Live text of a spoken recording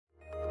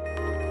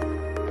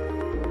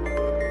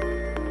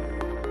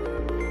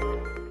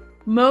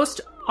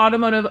most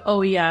automotive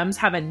OEMs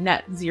have a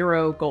net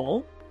zero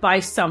goal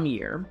by some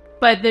year.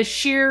 But the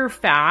sheer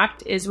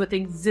fact is with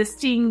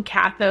existing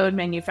cathode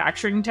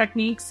manufacturing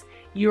techniques,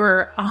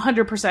 you're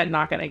 100%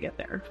 not going to get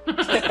there.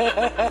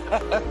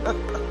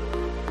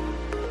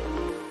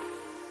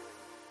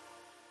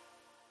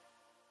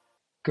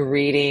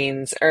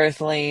 Greetings,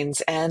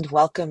 Earthlings, and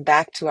welcome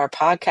back to our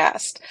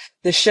podcast,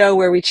 the show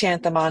where we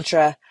chant the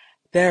mantra,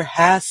 there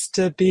has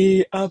to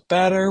be a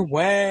better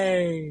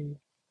way.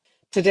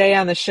 Today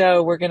on the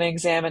show, we're going to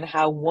examine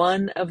how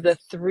one of the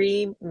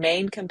three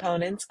main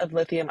components of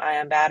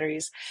lithium-ion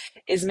batteries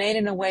is made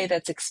in a way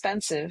that's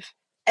expensive,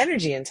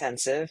 energy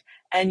intensive,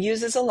 and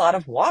uses a lot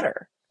of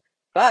water.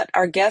 But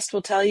our guest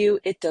will tell you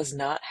it does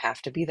not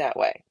have to be that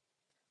way.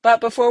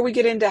 But before we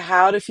get into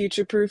how to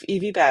future-proof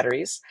EV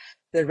batteries,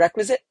 the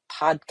requisite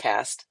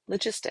podcast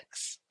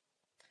logistics.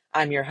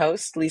 I'm your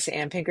host, Lisa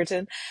Ann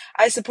Pinkerton.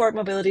 I support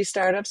mobility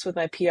startups with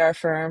my PR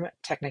firm,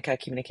 Technica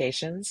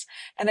Communications,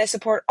 and I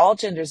support all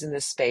genders in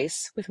this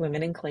space with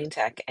women in clean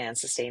tech and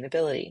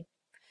sustainability.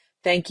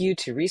 Thank you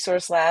to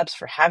Resource Labs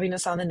for having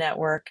us on the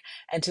network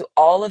and to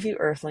all of you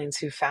Earthlings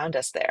who found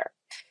us there.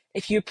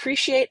 If you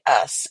appreciate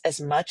us as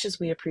much as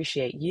we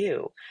appreciate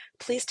you,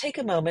 please take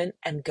a moment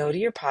and go to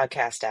your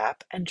podcast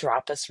app and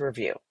drop us a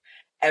review.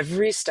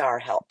 Every star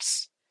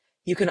helps.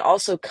 You can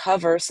also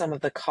cover some of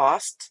the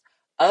costs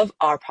of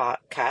our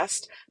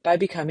podcast by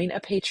becoming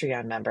a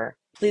Patreon member.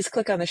 Please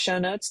click on the show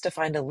notes to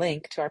find a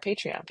link to our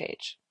Patreon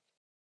page.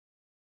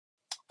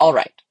 All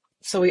right,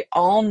 so we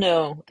all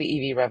know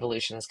the EV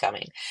revolution is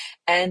coming,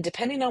 and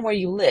depending on where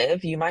you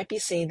live, you might be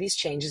seeing these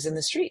changes in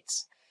the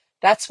streets.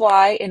 That's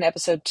why in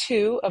episode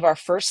 2 of our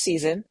first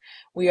season,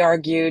 we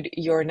argued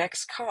your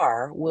next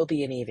car will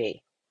be an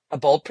EV. A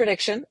bold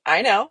prediction,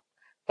 I know,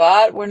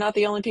 but we're not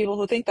the only people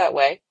who think that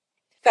way.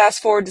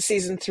 Fast forward to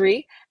season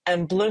 3,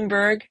 and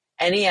Bloomberg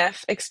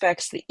NEF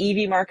expects the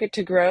EV market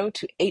to grow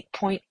to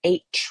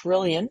 $8.8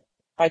 trillion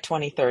by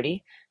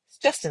 2030. It's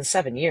just in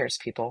 7 years,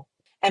 people.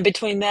 And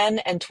between then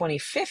and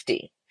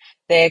 2050,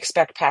 they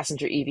expect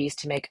passenger EVs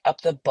to make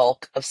up the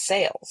bulk of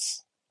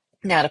sales.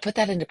 Now, to put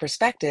that into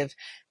perspective,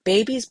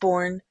 babies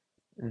born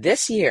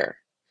this year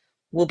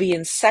will be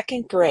in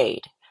 2nd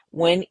grade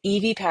when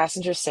EV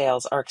passenger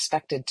sales are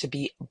expected to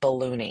be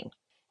ballooning.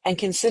 And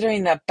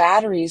considering that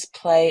batteries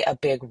play a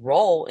big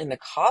role in the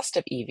cost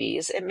of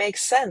EVs, it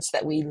makes sense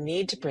that we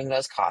need to bring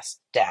those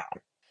costs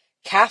down.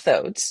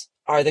 Cathodes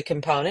are the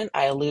component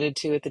I alluded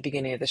to at the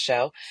beginning of the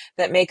show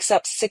that makes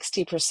up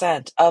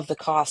 60% of the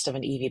cost of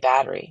an EV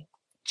battery,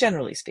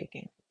 generally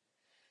speaking.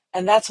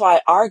 And that's why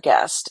our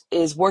guest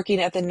is working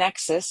at the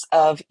nexus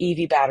of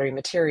EV battery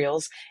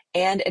materials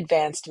and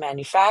advanced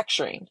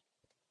manufacturing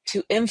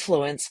to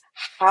influence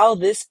how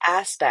this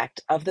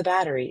aspect of the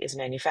battery is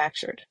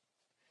manufactured.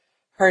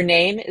 Her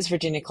name is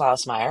Virginia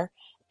Klausmeier,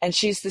 and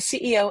she's the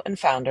CEO and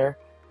founder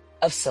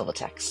of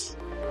Silvatex.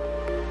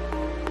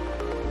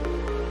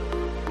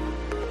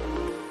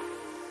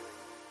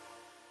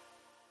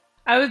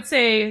 I would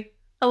say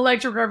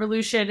electric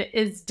revolution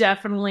is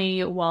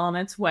definitely well on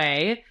its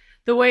way.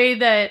 The way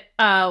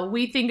that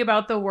we think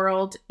about the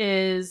world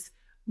is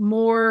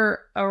more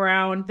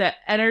around the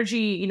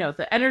energy,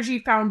 the energy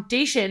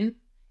foundation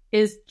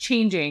is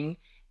changing.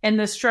 And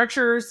the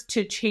structures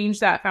to change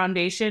that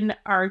foundation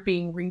are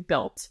being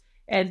rebuilt.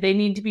 And they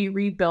need to be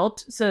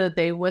rebuilt so that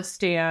they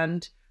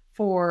withstand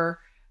for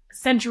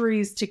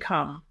centuries to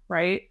come,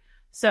 right?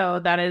 So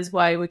that is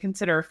why we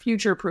consider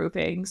future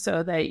proofing,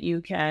 so that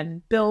you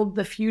can build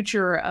the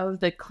future of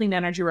the clean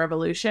energy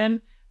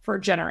revolution for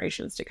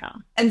generations to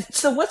come. And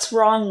so what's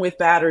wrong with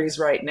batteries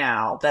right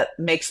now that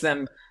makes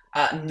them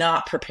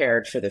not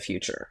prepared for the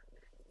future?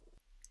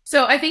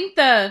 So I think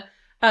the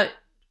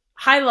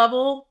high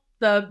level,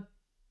 the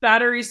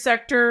battery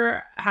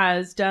sector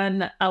has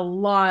done a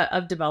lot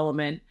of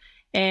development,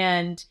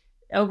 and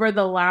over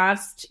the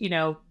last,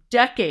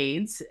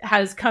 decades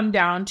has come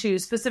down to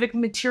specific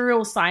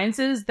material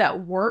sciences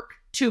that work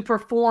to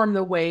perform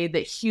the way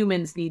that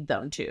humans need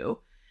them to.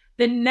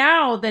 Then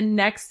now the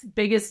next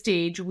biggest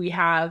stage we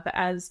have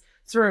as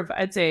sort of,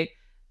 I'd say,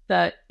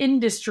 the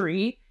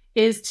industry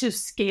is to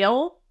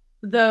scale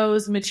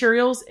those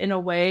materials in a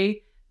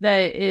way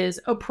that is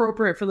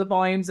appropriate for the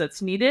volumes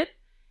that's needed,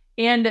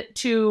 and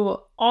to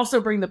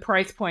also bring the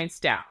price points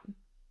down.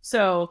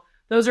 So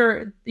those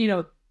are,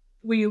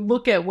 when you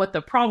look at what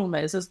the problem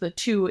is, those the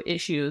two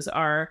issues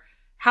are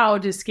how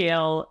to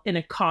scale in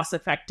a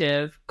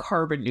cost-effective,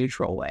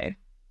 carbon-neutral way.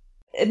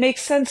 It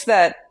makes sense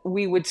that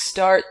we would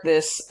start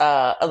this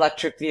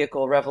electric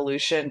vehicle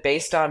revolution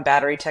based on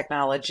battery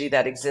technology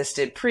that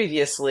existed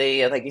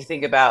previously. Like you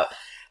think about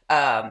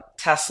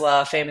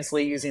Tesla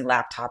famously using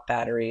laptop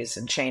batteries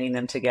and chaining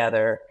them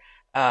together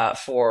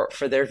for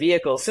their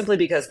vehicles, simply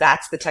because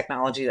that's the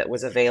technology that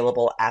was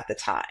available at the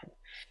time.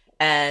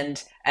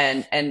 And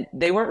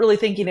they weren't really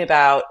thinking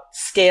about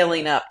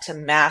scaling up to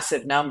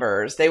massive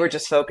numbers. They were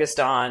just focused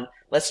on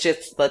let's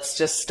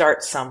just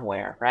start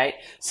somewhere, right?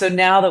 So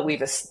now that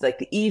we've like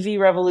the EV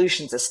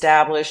revolution's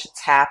established,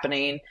 it's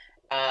happening.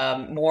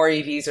 More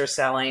EVs are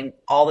selling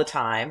all the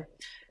time.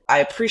 I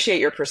appreciate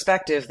your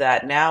perspective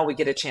that now we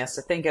get a chance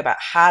to think about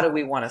how do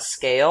we want to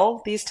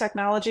scale these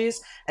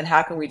technologies and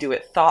how can we do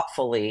it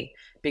thoughtfully?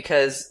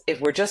 Because if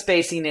we're just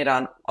basing it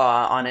on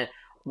it,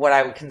 what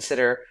I would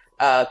consider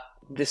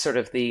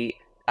the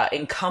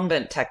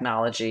incumbent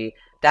technology,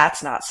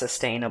 that's not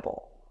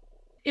sustainable.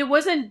 It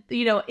wasn't,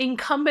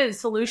 incumbent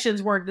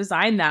solutions weren't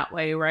designed that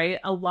way, right?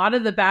 A lot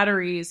of the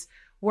batteries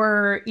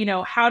were,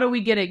 how do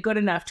we get it good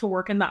enough to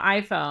work in the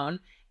iPhone?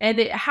 And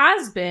it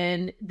has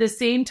been the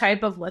same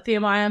type of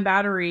lithium ion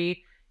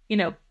battery,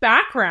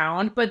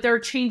 background, but they're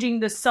changing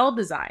the cell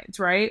designs,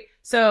 right?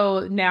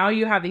 So now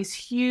you have these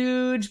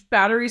huge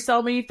battery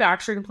cell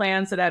manufacturing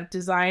plants that have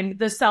designed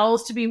the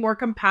cells to be more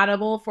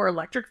compatible for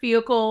electric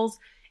vehicles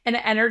and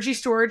energy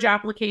storage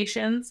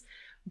applications.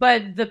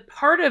 But the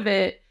part of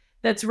it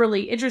that's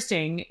really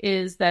interesting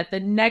is that the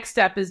next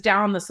step is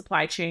down the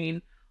supply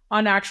chain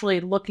on actually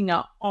looking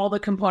at all the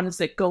components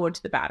that go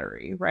into the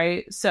battery,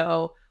 right?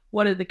 So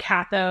what are the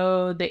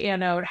cathode, the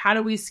anode? How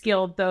do we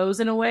scale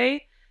those in a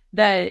way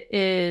that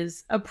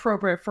is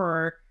appropriate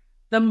for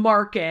the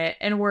market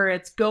and where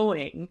it's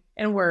going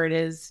and where it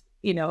is,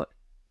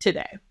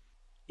 today?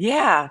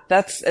 Yeah,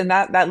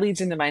 that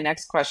leads into my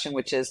next question,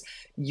 which is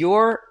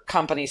your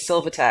company,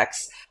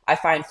 Silvatex, I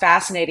find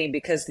fascinating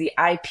because the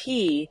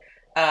IP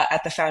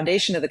at the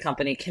foundation of the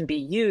company can be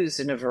used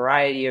in a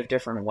variety of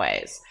different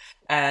ways.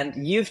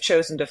 And you've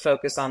chosen to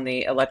focus on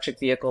the electric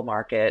vehicle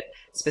market,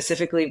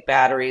 specifically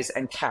batteries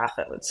and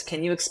cathodes.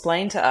 Can you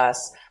explain to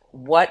us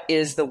what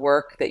is the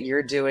work that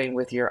you're doing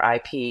with your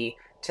IP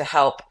to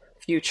help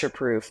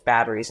future-proof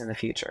batteries in the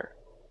future?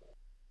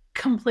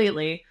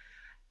 Completely.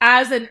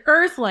 As an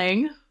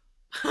earthling,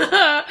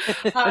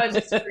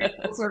 just to bring it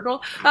full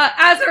circle,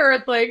 as an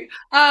earthling,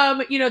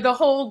 the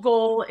whole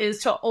goal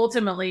is to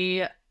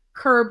ultimately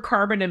curb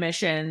carbon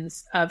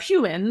emissions of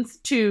humans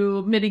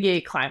to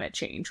mitigate climate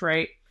change,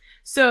 right?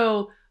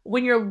 So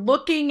when you're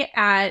looking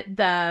at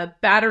the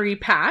battery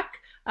pack,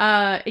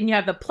 and you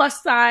have the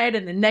plus side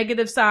and the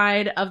negative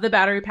side of the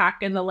battery pack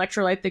and the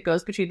electrolyte that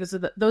goes between,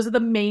 those are the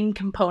main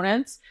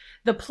components.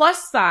 The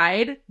plus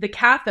side, the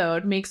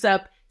cathode, makes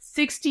up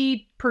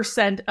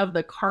 60% of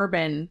the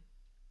carbon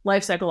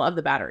life cycle of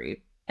the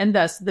battery, and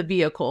thus the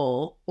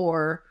vehicle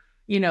or,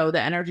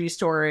 the energy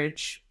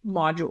storage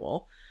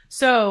module.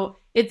 So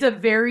it's a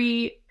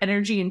very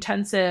energy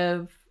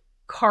intensive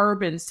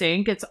carbon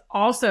sink. It's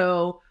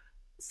also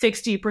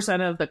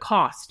 60% of the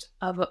cost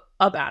of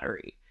a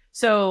battery.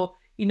 So,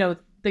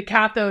 the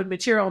cathode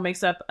material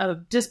makes up a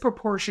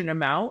disproportionate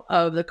amount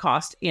of the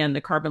cost and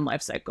the carbon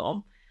life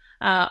cycle.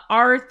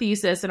 Our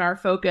thesis and our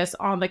focus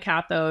on the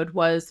cathode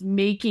was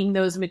making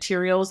those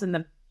materials in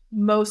the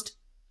most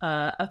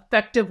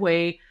effective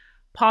way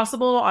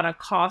possible on a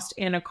cost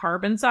and a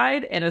carbon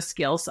side and a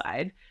scale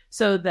side,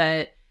 so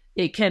that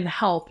it can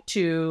help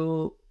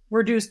to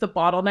reduce the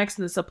bottlenecks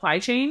in the supply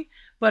chain,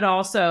 but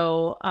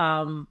also,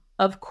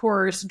 of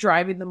course,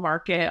 driving the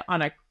market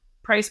on a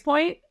price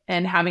point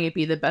and having it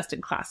be the best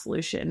in class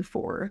solution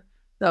for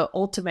the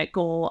ultimate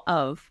goal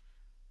of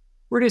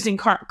reducing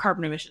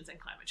carbon emissions and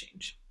climate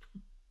change.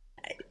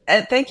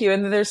 And thank you.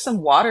 And there's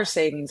some water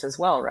savings as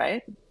well,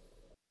 right?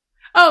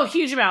 Oh,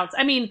 huge amounts.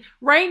 I mean,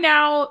 right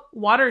now,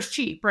 water's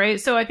cheap, right?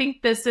 So I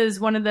think this is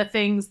one of the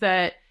things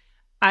that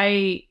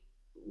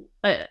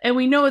and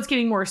we know it's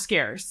getting more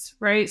scarce,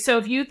 right? So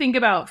if you think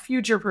about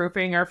future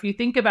proofing, or if you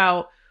think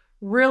about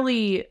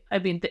really,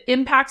 the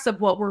impacts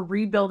of what we're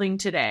rebuilding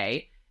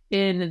today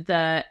in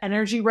the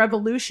energy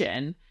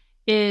revolution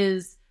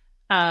is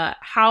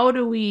how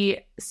do we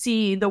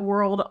see the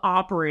world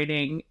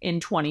operating in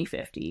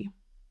 2050?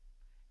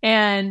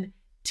 And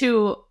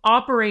to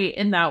operate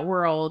in that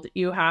world,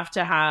 you have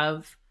to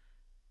have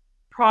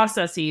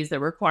processes that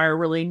require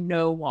really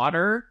no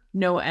water,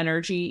 no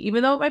energy.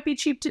 Even though it might be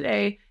cheap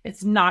today,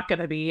 it's not going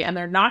to be, and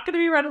they're not going to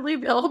be readily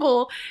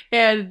available,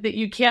 and that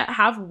you can't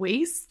have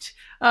waste.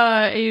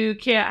 You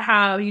can't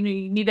have, you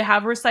need to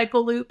have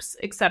recycle loops,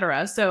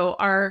 etc. So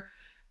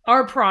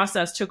our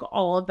process took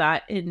all of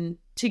that in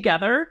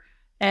together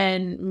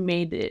and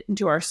made it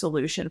into our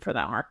solution for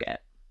that market.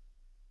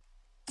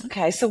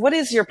 Okay, so what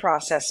is your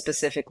process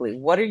specifically?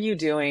 What are you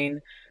doing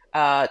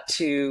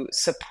to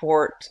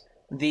support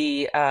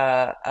the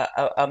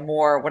a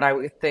more, what I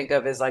would think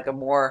of as like a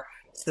more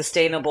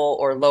sustainable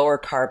or lower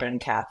carbon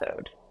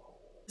cathode?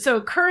 So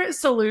current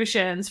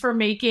solutions for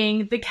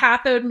making the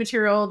cathode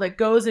material that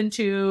goes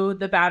into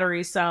the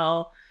battery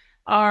cell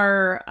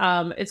are,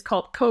 it's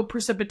called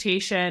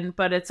co-precipitation,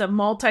 but it's a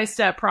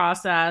multi-step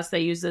process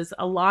that uses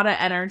a lot of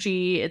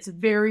energy. It's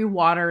very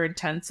water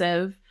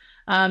intensive.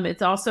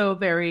 It's also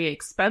very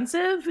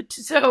expensive.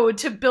 So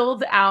to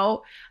build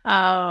out,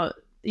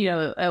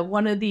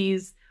 one of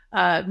these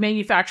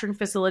manufacturing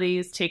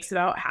facilities takes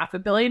about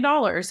 $500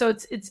 million. So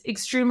it's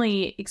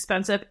extremely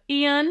expensive,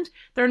 and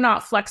they're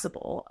not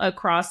flexible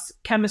across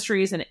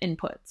chemistries and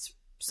inputs.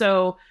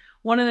 So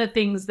one of the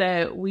things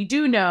that we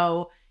do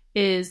know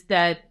is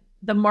that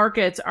the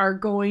markets are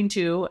going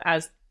to,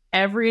 as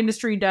every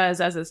industry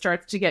does as it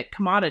starts to get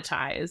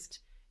commoditized,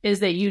 is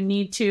that you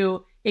need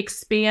to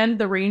expand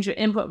the range of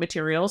input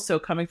materials. So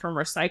coming from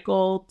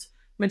recycled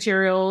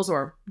materials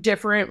or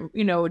different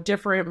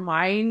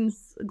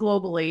mines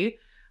globally,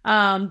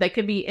 that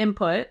could be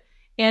input,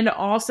 and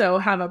also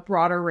have a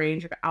broader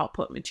range of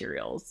output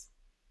materials.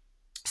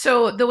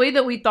 So the way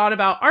that we thought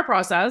about our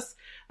process,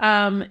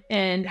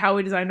 and how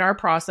we designed our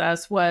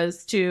process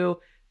was to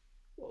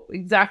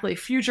exactly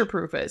future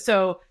proof it.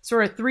 So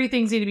sort of three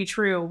things need to be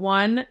true.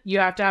 One, you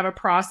have to have a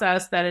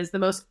process that is the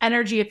most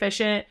energy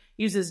efficient,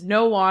 uses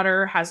no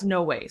water, has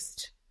no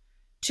waste.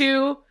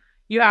 Two,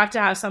 you have to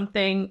have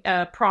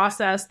a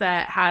process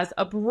that has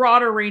a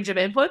broader range of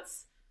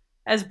inputs,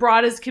 as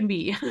broad as can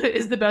be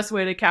is the best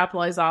way to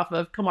capitalize off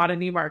of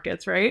commodity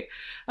markets, right?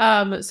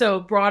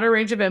 So broader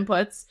range of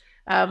inputs,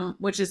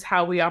 which is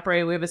how we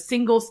operate. We have a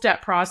single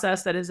step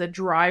process that is a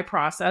dry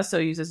process, so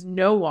it uses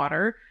no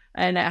water,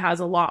 and it has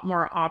a lot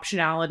more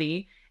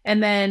optionality.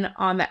 And then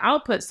on the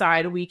output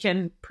side, we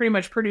can pretty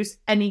much produce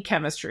any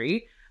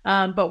chemistry,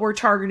 but we're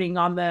targeting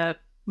on the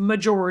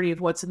majority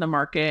of what's in the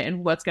market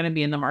and what's going to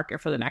be in the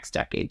market for the next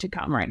decade to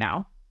come right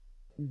now.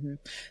 Mm-hmm.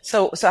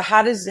 So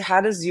how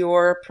does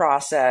your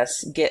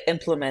process get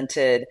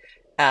implemented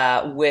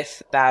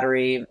with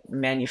battery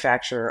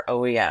manufacturer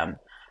OEM?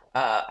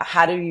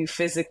 How do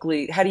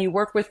you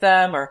work with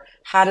them, or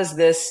how does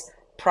this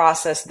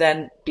process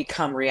then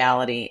become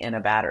reality in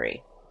a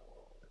battery?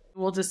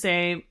 We'll just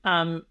say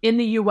in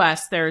the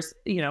US, there's,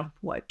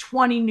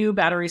 20 new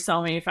battery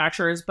cell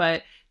manufacturers,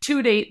 but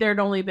to date, there had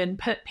only been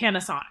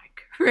Panasonic,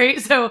 right?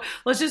 So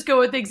let's just go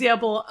with the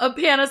example of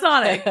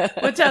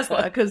Panasonic with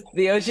Tesla, because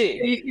the OG,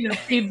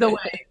 paved the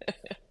way.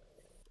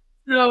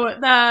 So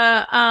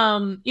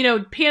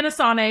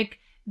Panasonic,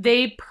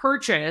 they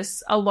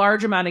purchase a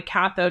large amount of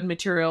cathode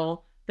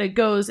material that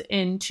goes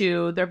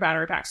into their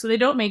battery pack. So they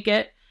don't make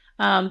it.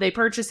 They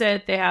purchase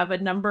it. They have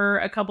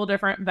a couple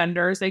different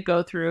vendors they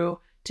go through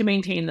to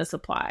maintain the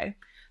supply.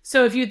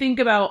 So if you think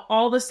about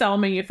all the cell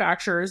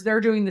manufacturers,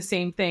 they're doing the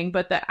same thing,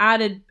 but the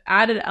added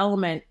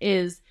element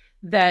is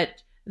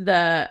that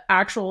the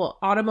actual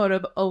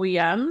automotive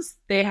OEMs,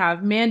 they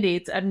have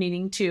mandates of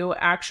needing to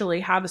actually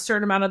have a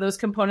certain amount of those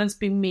components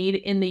be made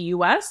in the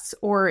US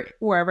or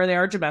wherever they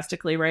are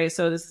domestically, right?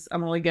 So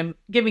I'm only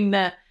giving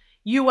the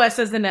US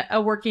as a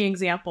working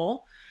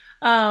example.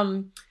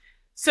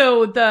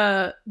 So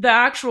the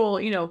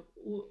actual,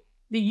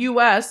 the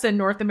US and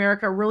North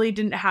America really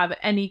didn't have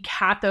any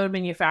cathode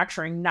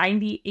manufacturing.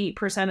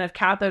 98% of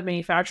cathode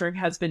manufacturing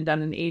has been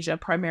done in Asia,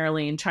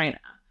 primarily in China.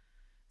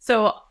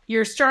 So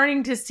you're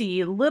starting to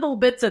see little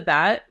bits of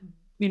that.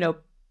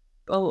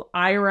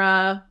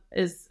 IRA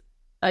is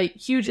a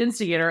huge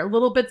instigator,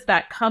 little bits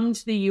that come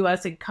to the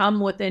US and come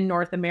within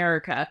North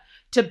America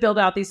to build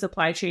out these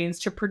supply chains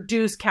to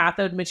produce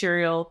cathode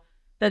material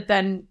that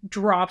then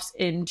drops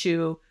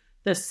into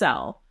the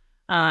cell.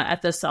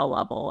 At the cell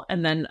level.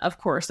 And then, of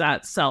course,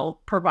 that cell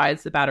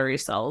provides the battery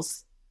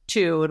cells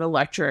to an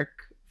electric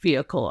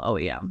vehicle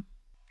OEM.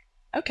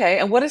 Okay.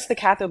 And what does the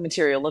cathode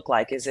material look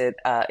like? Is it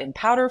in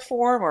powder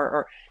form,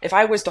 or if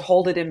I was to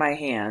hold it in my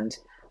hand,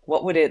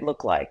 what would it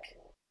look like?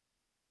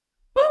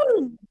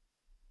 Boom!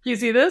 You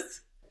see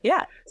this?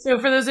 Yeah. So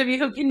for those of you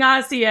who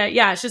cannot see it,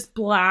 yeah, it's just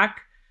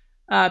black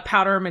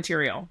powder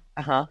material.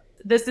 Uh-huh.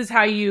 This is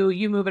how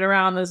you move it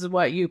around. This is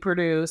what you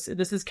produce.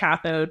 This is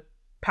cathode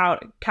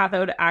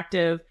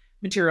active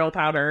material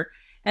powder,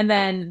 and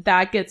then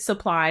that gets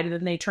supplied, and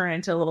then they turn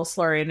into a little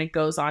slurry, and it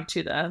goes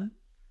onto the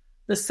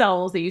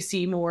cells that you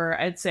see more,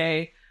 I'd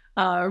say,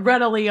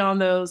 readily on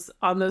those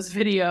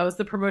videos,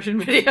 the promotion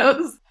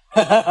videos.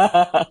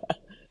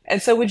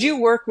 And so would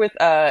you work with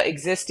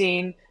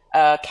existing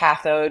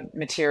cathode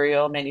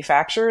material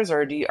manufacturers,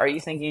 or are you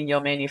thinking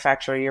you'll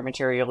manufacture your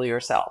material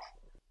yourself?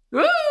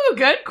 Ooh,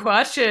 good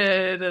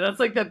question. That's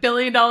like the $1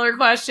 billion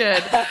question.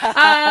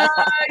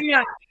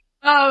 Yeah.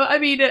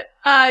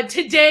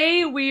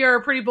 Today we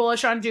are pretty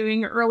bullish on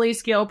doing early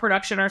scale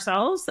production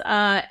ourselves.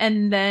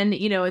 And then,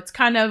 it's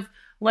kind of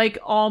like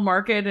all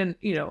market and,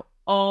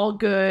 all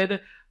good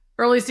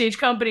early stage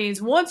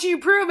companies. Once you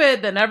prove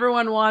it, then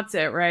everyone wants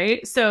it,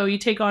 right? So you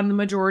take on the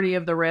majority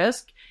of the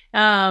risk,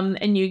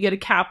 and you get to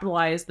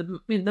capitalize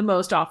the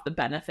most off the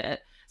benefit.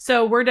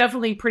 So we're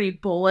definitely pretty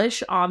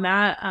bullish on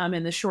that,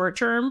 in the short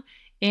term.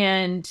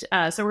 And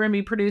so we're going to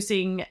be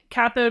producing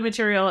cathode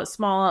material at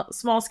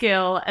small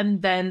scale,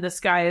 and then the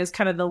sky is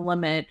kind of the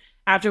limit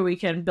after we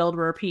can build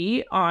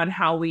repeat on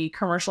how we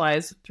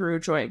commercialize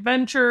through joint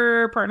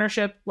venture,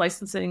 partnership,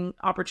 licensing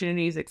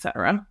opportunities,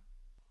 etc.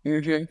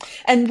 Mm-hmm.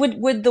 And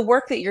would the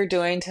work that you're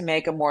doing to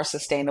make a more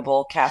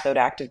sustainable cathode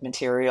active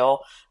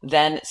material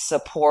then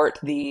support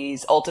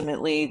these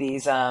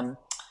automotive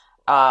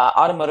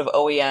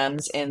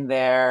OEMs in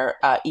their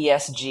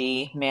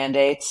ESG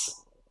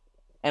mandates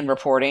and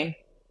reporting?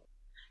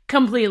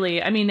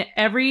 Completely. I mean,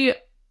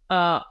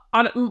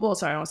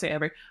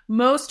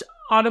 most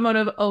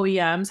automotive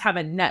OEMs have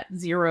a net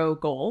zero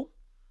goal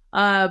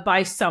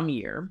by some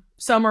year.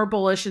 Some are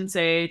bullish and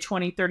say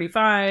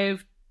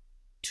 2035,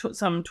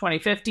 some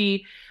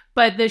 2050.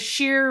 But the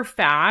sheer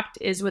fact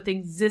is, with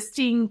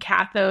existing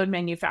cathode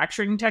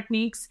manufacturing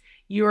techniques,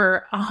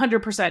 you're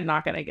 100%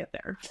 not going to get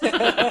there.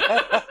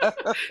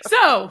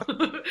 So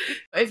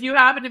if you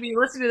happen to be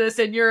listening to this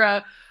and you're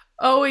a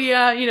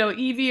OEM,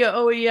 EV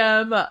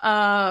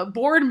OEM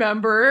board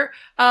member,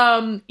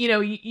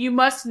 you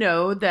must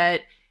know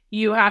that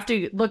you have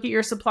to look at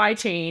your supply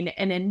chain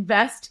and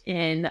invest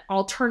in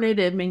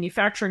alternative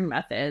manufacturing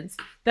methods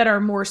that are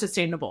more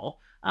sustainable,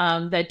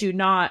 that do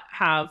not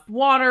have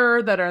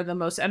water, that are the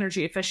most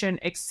energy efficient,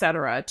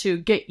 etc., to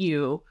get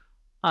you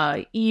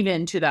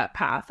even to that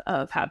path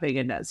of having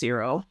a net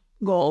zero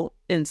goal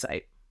in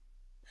sight.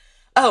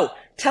 Oh,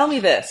 tell me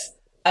this.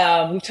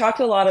 We talked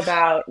a lot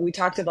about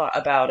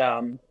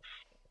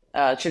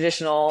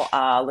traditional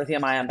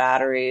lithium ion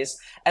batteries.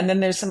 And then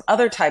there's some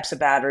other types of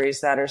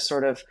batteries that are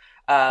sort of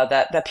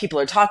that people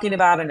are talking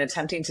about and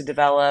attempting to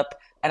develop.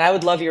 And I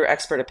would love your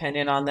expert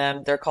opinion on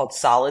them. They're called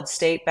solid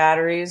state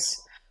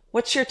batteries.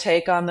 What's your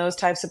take on those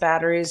types of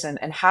batteries,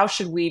 and how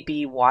should we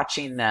be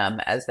watching them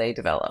as they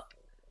develop?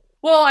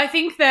 Well, I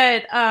think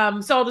that,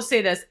 so I'll just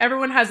say this.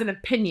 Everyone has an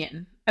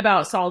opinion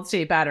about solid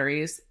state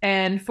batteries.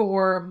 And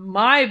for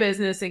my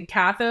business in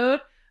cathode,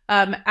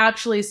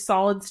 actually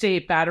solid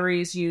state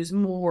batteries use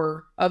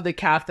more of the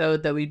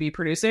cathode that we'd be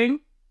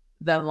producing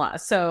than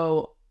less.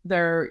 So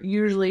they're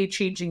usually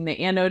changing the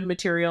anode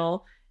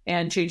material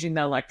and changing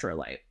the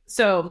electrolyte.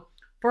 So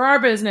for our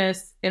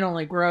business, it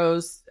only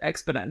grows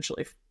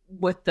exponentially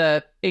with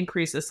the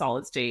increase of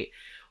solid state.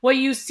 What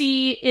you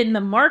see in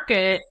the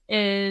market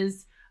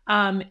is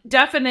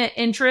definite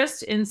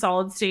interest in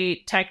solid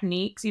state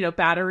techniques,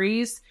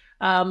 batteries,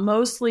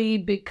 mostly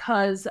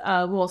because,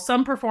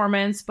 some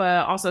performance,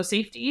 but also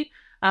safety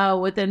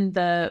within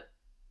the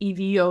EV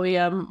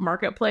OEM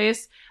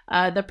marketplace.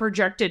 The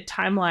projected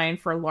timeline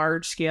for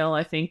large scale,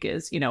 I think,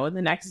 is, in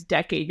the next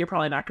decade, you're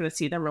probably not going to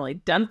see them really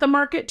dent the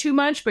market too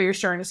much, but you're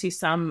starting to see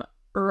some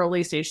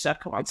early stage stuff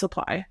come on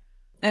supply.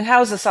 And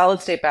how is a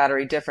solid state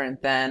battery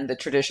different than the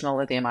traditional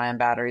lithium ion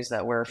batteries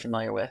that we're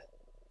familiar with?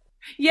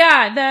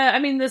 Yeah,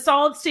 the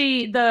solid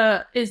state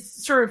is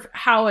sort of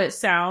how it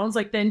sounds,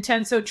 like the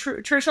intent. So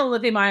traditional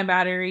lithium ion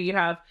battery, you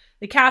have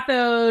the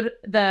cathode,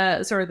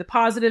 the sort of the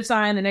positive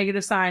sign, the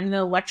negative sign, and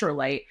the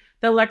electrolyte.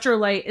 The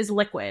electrolyte is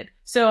liquid.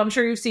 So I'm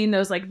sure you've seen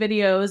those like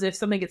videos if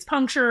something gets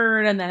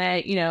punctured and then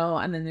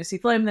and then you see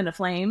flame, then it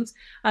flames.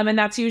 And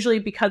that's usually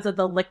because of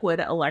the liquid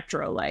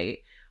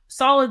electrolyte.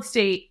 Solid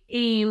state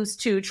aims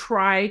to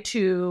try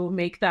to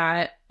make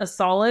that a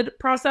solid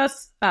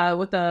process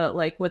with the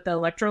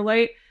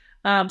electrolyte.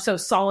 So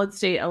solid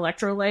state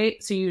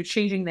electrolyte. So you're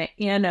changing the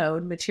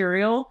anode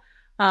material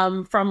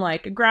from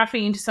like a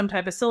graphene to some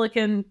type of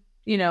silicon,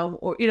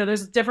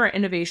 there's different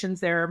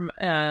innovations there,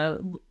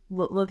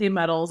 lithium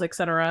metals,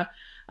 etc.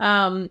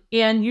 And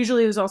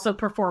usually there's also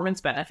performance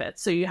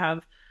benefits. So you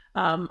have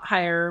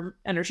higher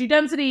energy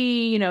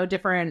density,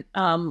 different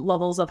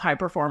levels of high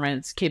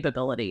performance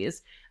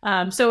capabilities.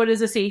 So it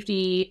is a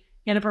safety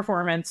and a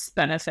performance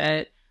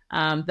benefit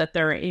that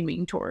they're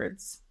aiming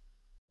towards.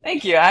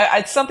 Thank you.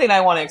 It's something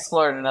I want to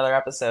explore in another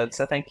episode.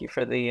 So thank you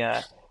for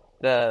the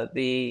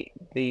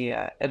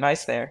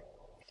advice there.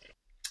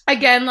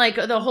 Again, like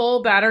the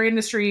whole battery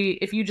industry,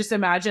 if you just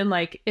imagine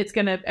like it's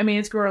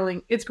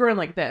growing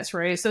like this,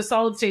 right? So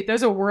solid state,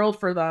 there's a world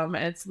for them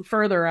and it's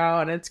further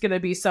out and it's going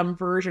to be some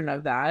version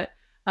of that,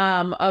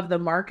 of the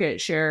market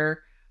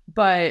share.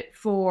 But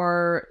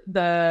for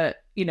the,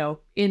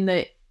 in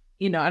the,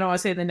 I don't want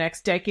to say the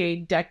next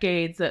decades,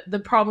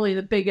 that probably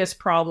the biggest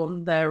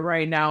problem that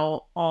right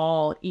now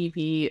all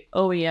EV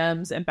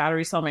OEMs and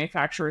battery cell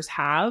manufacturers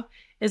have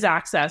is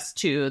access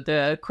to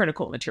the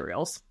critical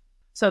materials.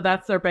 So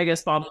that's their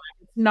biggest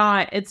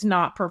bottleneck. It's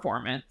not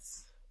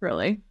performance,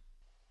 really.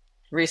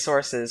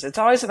 Resources. It's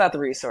always about the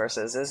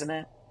resources, isn't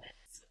it?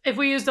 If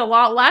we used a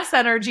lot less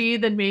energy,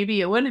 then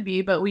maybe it wouldn't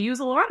be, but we use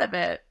a lot of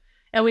it.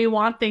 And we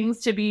want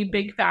things to be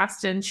big,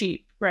 fast, and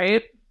cheap,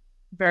 right?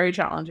 Very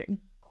challenging.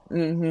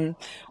 Mm-hmm.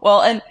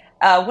 Well, and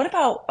what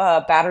about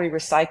battery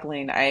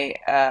recycling?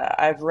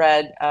 I've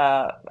read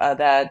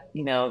that,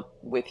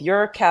 with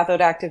your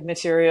cathode active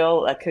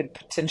material, that could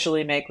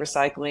potentially make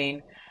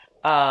recycling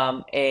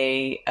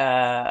a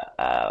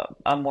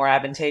more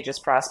advantageous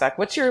prospect.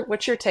 What's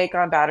your take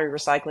on battery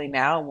recycling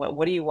now?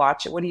 What do you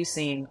watch? What are you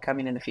seeing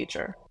coming in the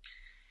future?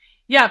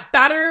 Yeah,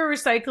 battery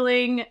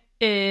recycling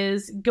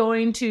is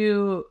going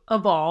to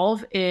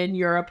evolve in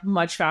Europe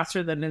much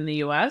faster than in the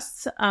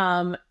US.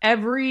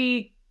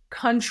 Every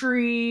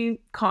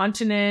country,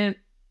 continent,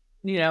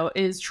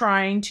 is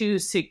trying to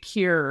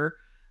secure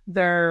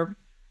their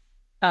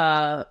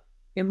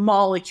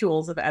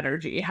molecules of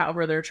energy,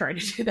 however they're trying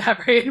to do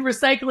that, right?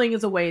 Recycling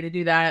is a way to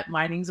do that.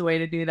 Mining is a way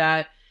to do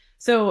that.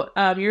 So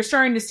you're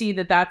starting to see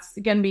that that's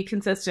going to be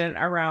consistent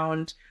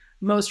around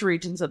most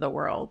regions of the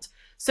world.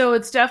 So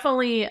it's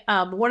definitely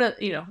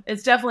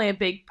it's definitely a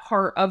big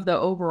part of the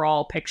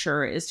overall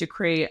picture is to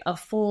create a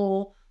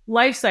full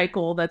life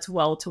cycle that's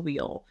well to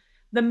wheel.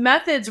 The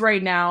methods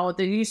right now,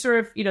 the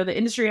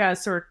industry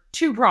has sort of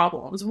two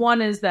problems.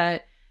 One is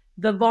that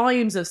the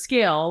volumes of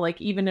scale, like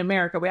even in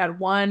America,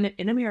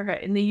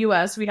 in the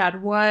US, we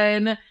had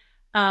one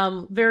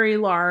very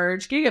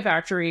large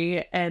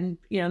gigafactory. And,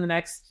 in the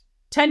next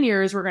 10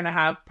 years, we're going to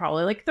have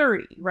probably like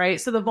 30,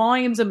 right? So the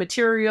volumes of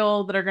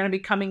material that are going to be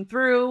coming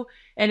through.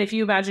 And if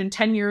you imagine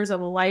 10 years of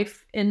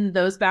life in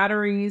those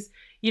batteries,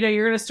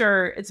 you're going to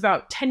start, it's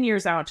about 10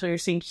 years out until you're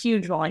seeing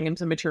huge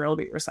volumes of material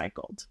be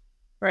recycled,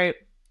 right?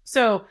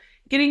 So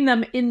getting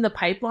them in the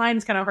pipeline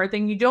is kind of a hard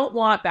thing. You don't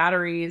want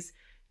batteries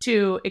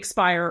to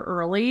expire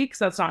early because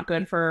that's not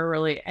good for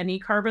really any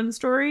carbon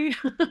story.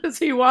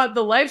 So you want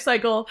the life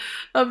cycle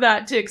of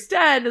that to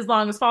extend as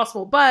long as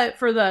possible. But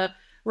for the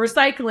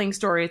recycling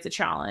story, it's a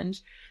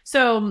challenge.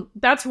 So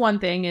that's one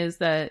thing, is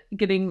that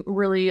getting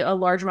really a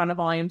large amount of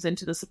volumes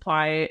into the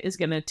supply is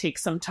going to take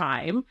some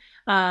time.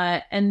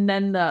 And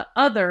then the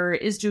other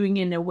is doing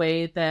it in a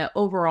way that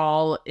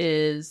overall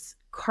is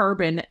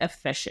carbon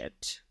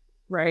efficient,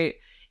 right?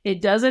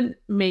 It doesn't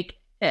make,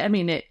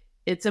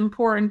 it's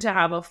important to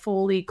have a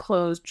fully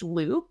closed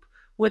loop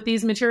with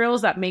these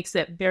materials that makes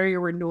it very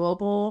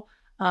renewable,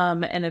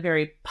 and a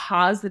very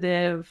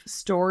positive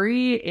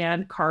story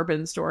and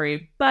carbon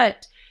story.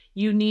 But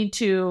you need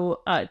to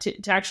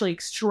actually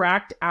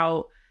extract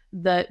out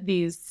the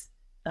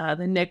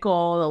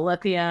nickel, the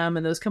lithium,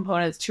 and those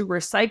components to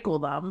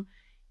recycle them.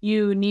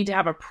 You need to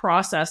have a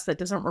process that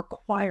doesn't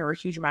require a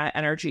huge amount of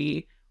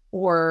energy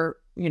or,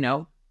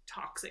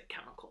 toxic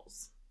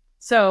chemicals.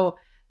 So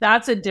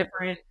that's a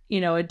different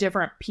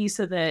piece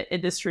of the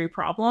industry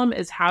problem,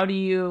 is how do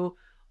you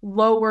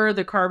lower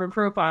the carbon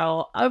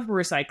profile of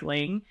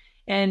recycling?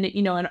 And,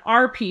 in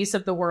our piece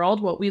of the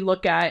world, what we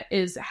look at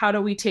is how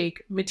do we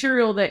take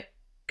material that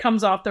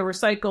comes off the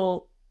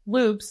recycle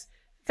loops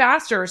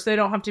faster so they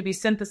don't have to be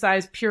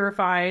synthesized,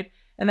 purified,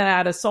 and then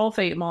add a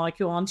sulfate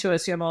molecule onto it,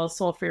 so you have all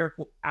sulfuric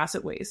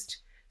acid waste.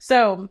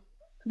 So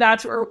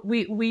that's where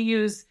we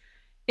use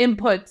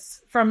inputs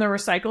from the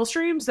recycle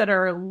streams that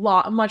are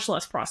much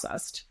less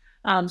processed.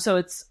 So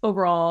it's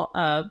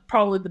overall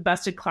probably the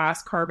best in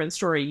class carbon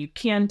story you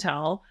can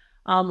tell,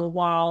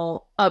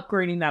 while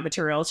upgrading that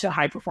material to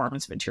high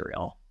performance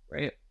material,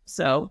 right?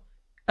 So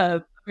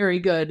a very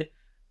good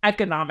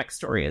economic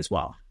story as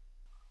well.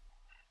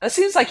 It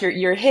seems like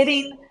you're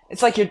hitting,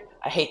 it's like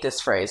I hate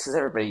this phrase because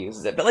everybody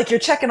uses it, but like you're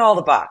checking all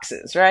the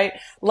boxes, right?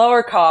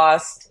 Lower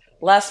cost,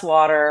 less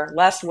water,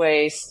 less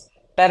waste,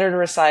 better to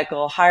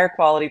recycle, higher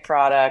quality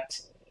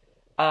product.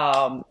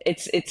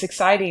 It's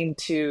exciting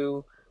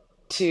to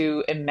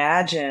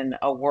imagine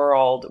a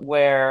world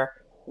where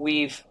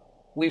we've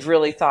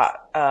really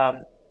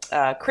thought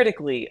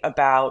critically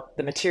about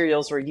the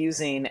materials we're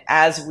using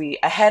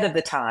ahead of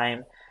the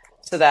time,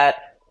 so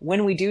that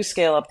when we do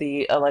scale up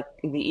the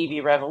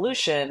EV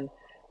revolution,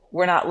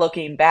 we're not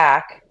looking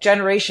back.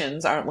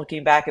 Generations aren't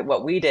looking back at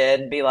what we did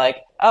and be like,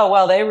 oh,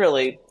 well, they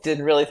really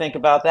didn't really think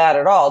about that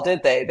at all,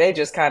 did they? They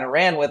just kind of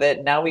ran with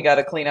it. Now we got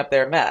to clean up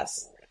their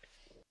mess.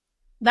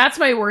 That's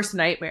my worst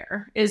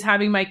nightmare, is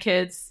having my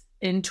kids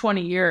in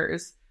 20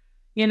 years,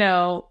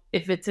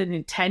 if it's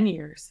in 10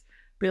 years,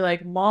 be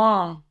like,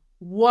 Mom,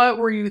 what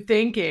were you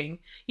thinking?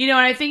 And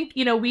I think,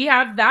 we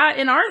have that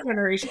in our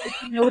generation,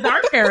 with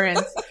our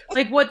parents,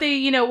 like what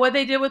they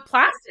did with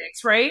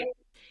plastics, right?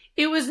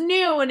 It was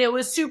new and it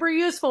was super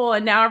useful.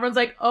 And now everyone's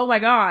like, oh my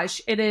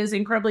gosh, it is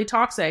incredibly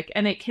toxic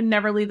and it can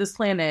never leave this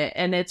planet.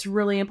 And it's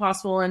really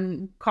impossible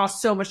and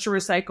costs so much to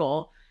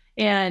recycle.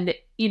 And,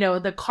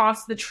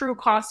 the true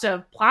cost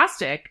of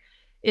plastic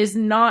is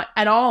not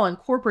at all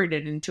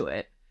incorporated into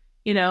it,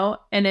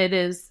 and it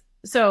is,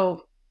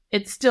 so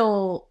it's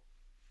still,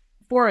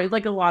 for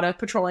like a lot of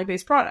petroleum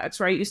based products,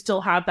 right? You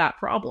still have that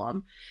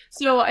problem.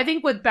 So I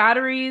think with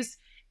batteries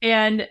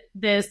and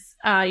this,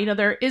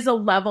 there is a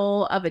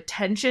level of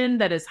attention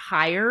that is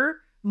higher,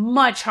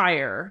 much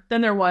higher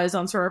than there was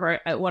on sort of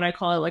our, what I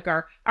call it, like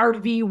our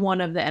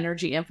V1 of the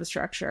energy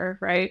infrastructure,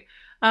 right?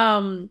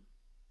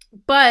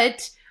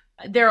 But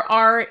there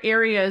are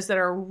areas that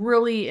are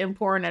really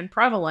important and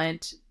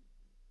prevalent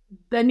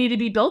that need to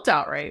be built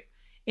out, right?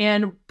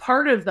 And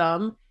part of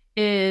them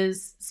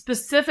is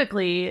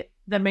specifically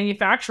the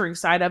manufacturing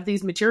side of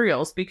these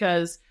materials,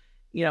 because,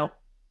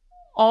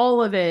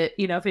 all of it,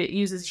 if it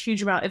uses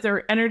huge amount, if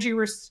they're energy,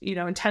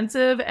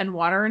 intensive and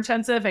water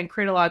intensive and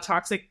create a lot of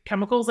toxic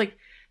chemicals, like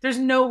there's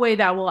no way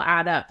that will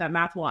add up. That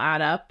math will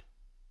add up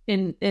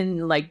in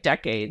like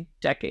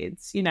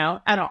decades,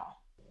 at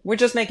all. We're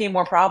just making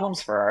more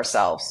problems for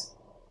ourselves.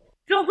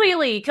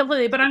 Completely.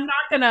 But I'm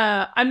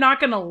not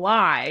gonna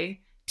lie.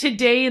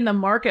 Today in the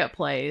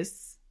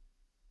marketplace,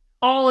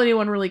 all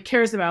anyone really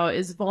cares about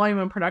is volume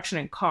and production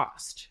and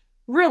cost.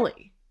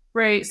 Really,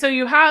 right? So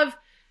you have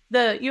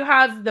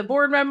the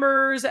board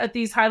members at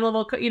these high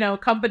level,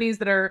 companies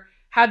that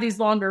have these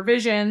longer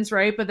visions,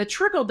 right? But the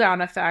trickle down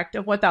effect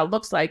of what that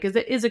looks like is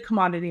it is a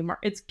commodity.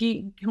 It's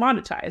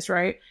commoditized,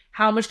 right?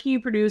 How much can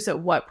you produce at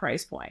what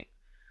price point?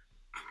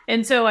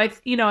 And so I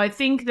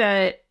think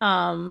that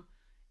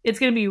it's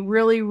going to be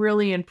really,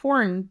 really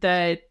important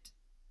that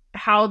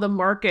how the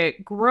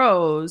market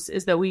grows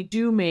is that we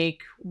do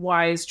make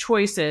wise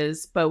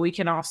choices, but we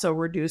can also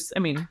reduce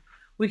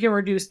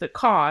the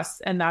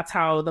costs, and that's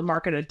how the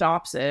market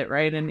adopts it,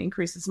 right? And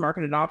increases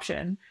market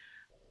adoption.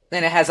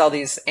 And it has all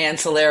these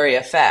ancillary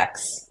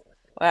effects.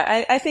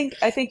 I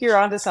think you're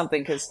onto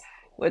something because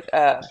with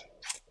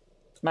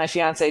my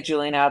fiance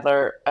Julian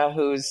Adler,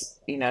 who's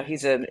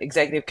he's an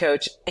executive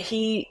coach.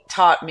 He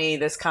taught me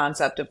this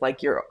concept of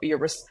like you're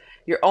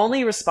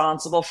only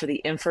responsible for the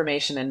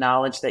information and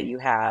knowledge that you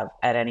have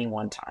at any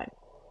one time,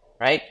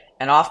 right?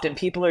 And often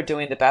people are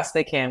doing the best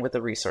they can with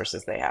the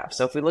resources they have.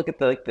 So if we look at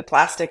the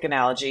plastic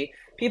analogy,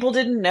 people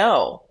didn't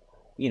know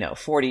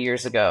 40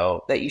 years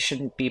ago that you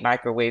shouldn't be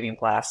microwaving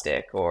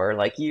plastic or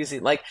like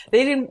using like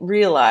they didn't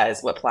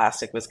realize what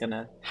plastic was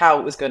how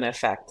it was gonna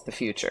affect the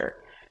future.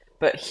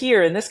 But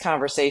here in this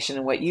conversation,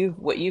 and what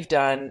you've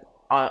done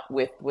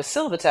with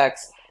Silvatex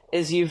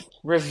is you've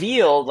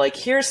revealed like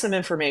here's some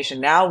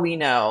information. Now we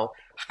know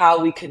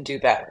how we can do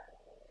better,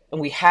 and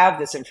we have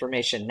this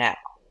information now.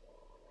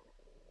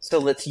 So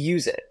let's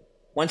use it.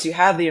 Once you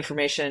have the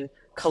information,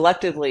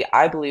 collectively,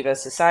 I believe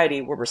as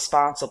society, we're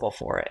responsible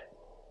for it.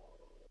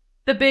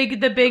 The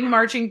big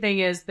marching thing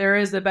is there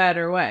is a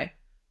better way.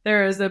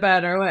 There is a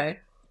better way.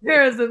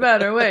 There is a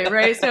better way,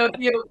 right? So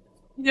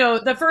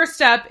the first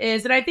step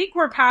is, and I think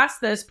we're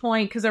past this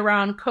point because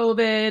around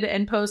COVID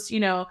and post,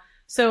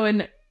 so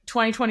in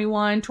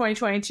 2021,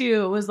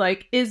 2022, it was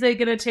like, is it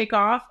going to take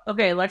off?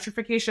 Okay,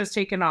 electrification has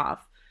taken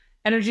off.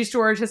 Energy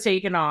storage has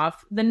taken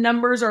off. The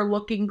numbers are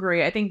looking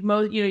great. I think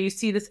most, you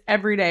see this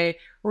every day.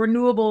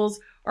 Renewables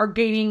are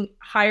gaining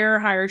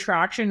higher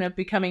traction of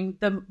becoming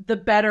the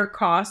better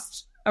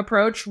cost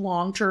approach,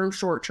 long term,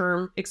 short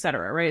term,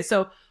 etc. Right.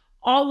 So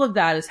all of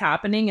that is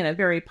happening in a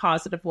very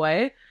positive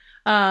way.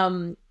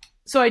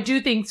 So I do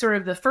think sort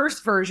of the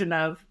first version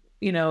of,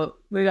 we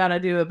got to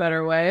do a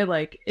better way,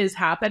 like is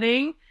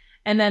happening.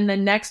 And then the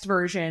next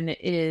version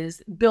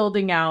is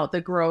building out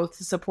the growth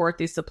to support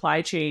these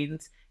supply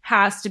chains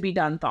has to be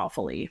done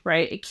thoughtfully,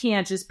 right? It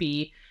can't just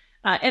be,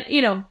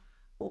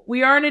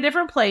 we are in a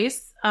different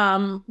place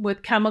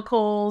with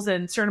chemicals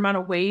and certain amount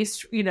of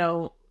waste,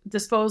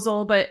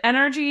 disposal, but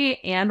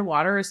energy and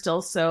water is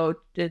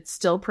it's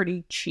still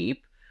pretty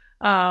cheap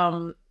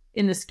in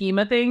the scheme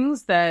of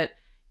things that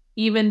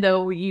even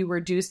though you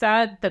reduce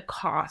that, the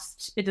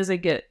cost, it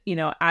doesn't get,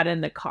 add in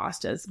the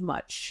cost as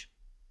much.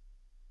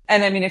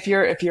 And I mean, if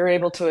you're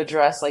able to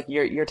address like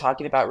you're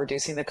talking about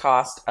reducing the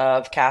cost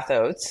of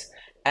cathodes,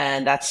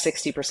 and that's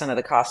 60% of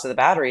the cost of the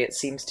battery, it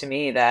seems to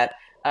me that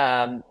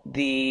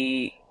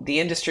the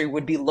industry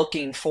would be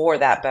looking for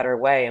that better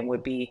way and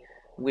would be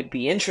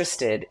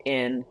interested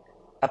in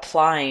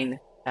applying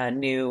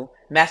new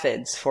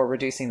methods for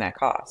reducing that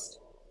cost.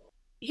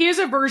 Here's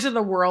a version of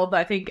the world that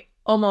I think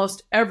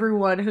almost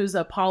everyone who's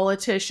a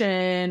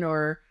politician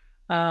or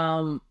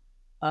a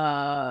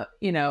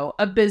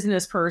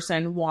business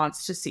person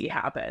wants to see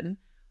happen.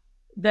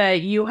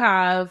 That you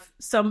have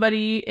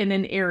somebody in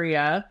an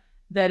area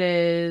that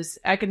is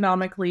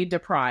economically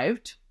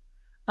deprived,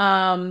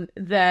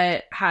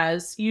 that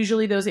has,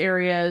 usually those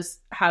areas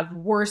have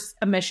worse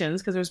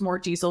emissions because there's more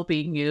diesel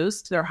being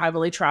used, they're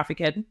heavily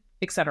trafficked,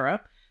 etc.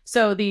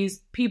 So these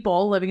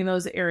people living in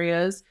those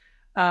areas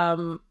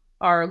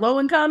are low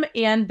income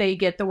and they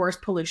get the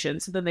worst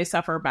pollution. So then they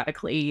suffer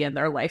medically and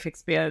their life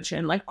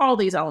expansion, like all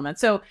these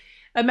elements. So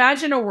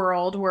imagine a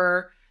world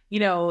where,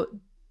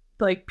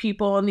 like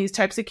people in these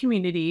types of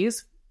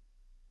communities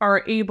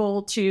are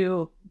able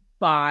to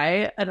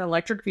buy an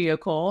electric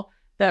vehicle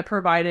that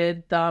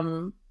provided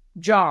them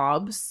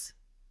jobs,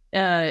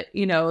 that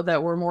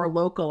were more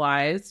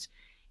localized.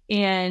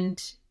 And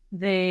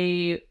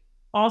they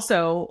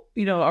also,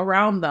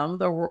 around them,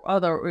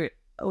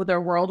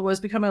 their world was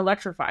becoming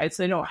electrified.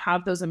 So they don't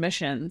have those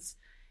emissions.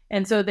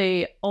 And so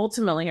they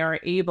ultimately are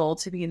able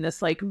to be in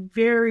this like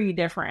very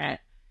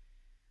different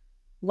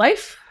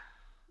life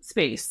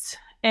space.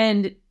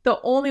 And the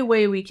only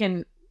way we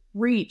can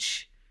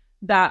reach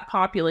that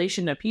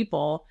population of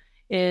people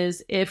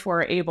is if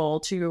we're able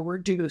to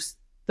reduce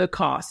the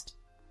cost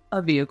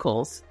of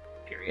vehicles,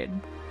 period.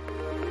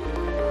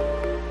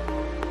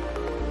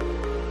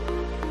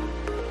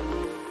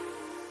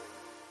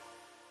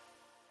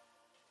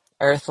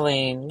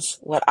 Earthlings,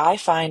 what I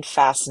find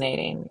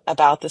fascinating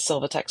about the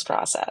Silvatex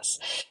process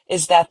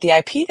is that the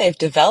IP they've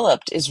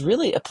developed is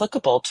really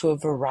applicable to a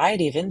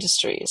variety of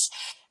industries.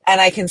 And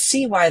I can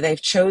see why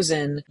they've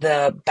chosen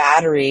the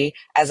battery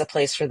as a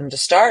place for them to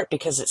start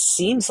because it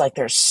seems like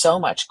there's so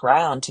much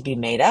ground to be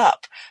made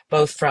up,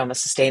 both from a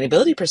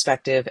sustainability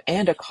perspective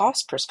and a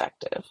cost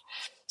perspective.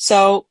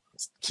 So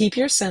keep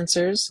your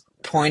sensors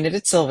pointed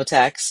at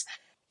Silvatex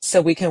so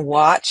we can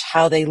watch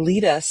how they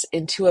lead us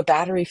into a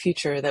battery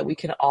future that we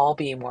can all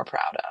be more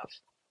proud of.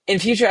 In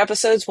future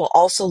episodes, we'll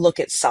also look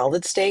at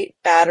solid state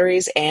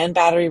batteries and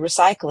battery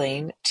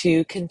recycling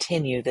to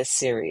continue this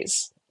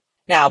series.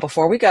 Now,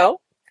 before we go,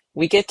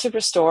 we get to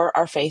restore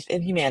our faith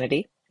in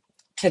humanity.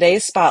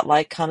 Today's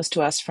spotlight comes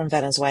to us from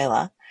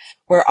Venezuela,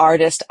 where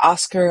artist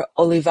Oscar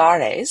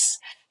Olivares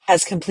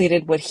has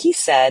completed what he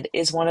said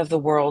is one of the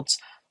world's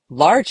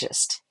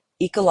largest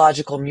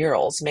ecological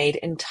murals made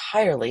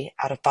entirely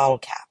out of bottle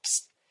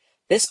caps.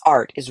 This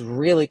art is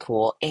really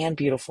cool and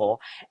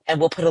beautiful, and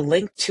we'll put a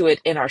link to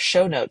it in our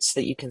show notes so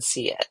that you can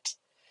see it.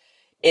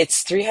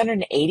 It's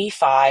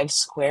 385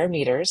 square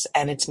meters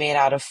and it's made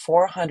out of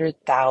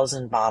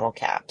 400,000 bottle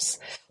caps.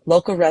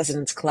 Local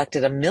residents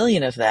collected 1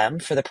 million of them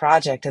for the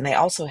project and they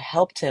also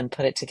helped him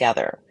put it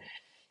together.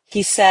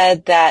 He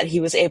said that he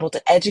was able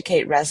to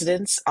educate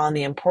residents on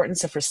the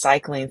importance of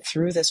recycling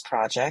through this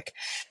project.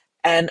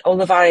 And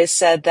Olivares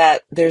said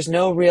that there's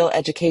no real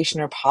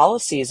education or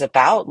policies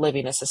about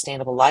living a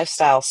sustainable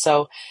lifestyle.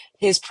 So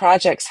his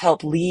projects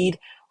help lead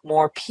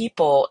more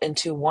people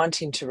into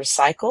wanting to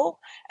recycle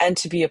and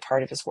to be a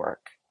part of his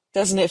work.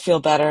 Doesn't it feel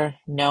better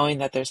knowing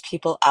that there's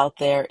people out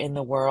there in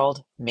the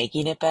world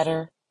making it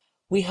better?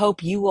 We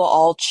hope you will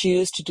all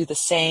choose to do the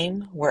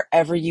same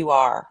wherever you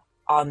are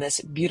on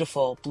this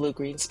beautiful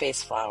blue-green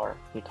space flower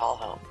we call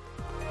home.